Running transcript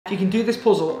If you can do this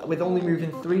puzzle with only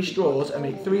moving 3 straws and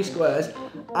make 3 squares,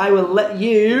 I will let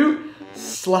you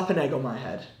slap an egg on my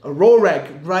head. A raw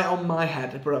egg right on my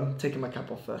head, but I'm taking my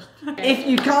cap off first. Okay. If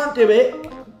you can't do it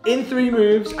in 3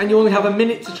 moves and you only have a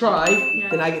minute to try,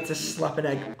 then I get to slap an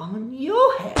egg on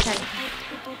your head. Okay.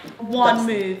 One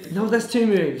move. No, that's 2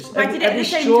 moves. I did it at the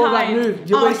same straw time. that move,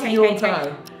 you're wasting your own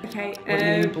time. Okay. When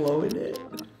are you blowing it?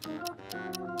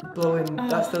 Blowing,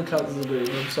 that still counts as a move,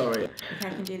 I'm sorry. Okay, I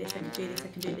can do this, I can do this, I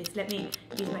can do this. Let me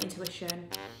use my intuition.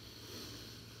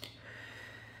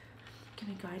 Give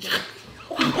me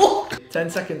guidance. 10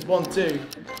 seconds, 1, 2.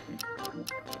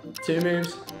 2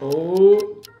 moves.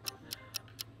 Oh!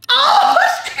 Oh!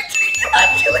 You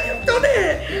actually have done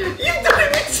it! You've done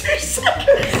it in 2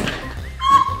 seconds!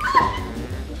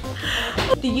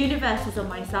 The universe is on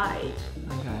my side.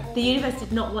 Okay. The universe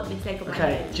did not want this egg on my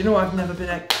head. Do you know I've never been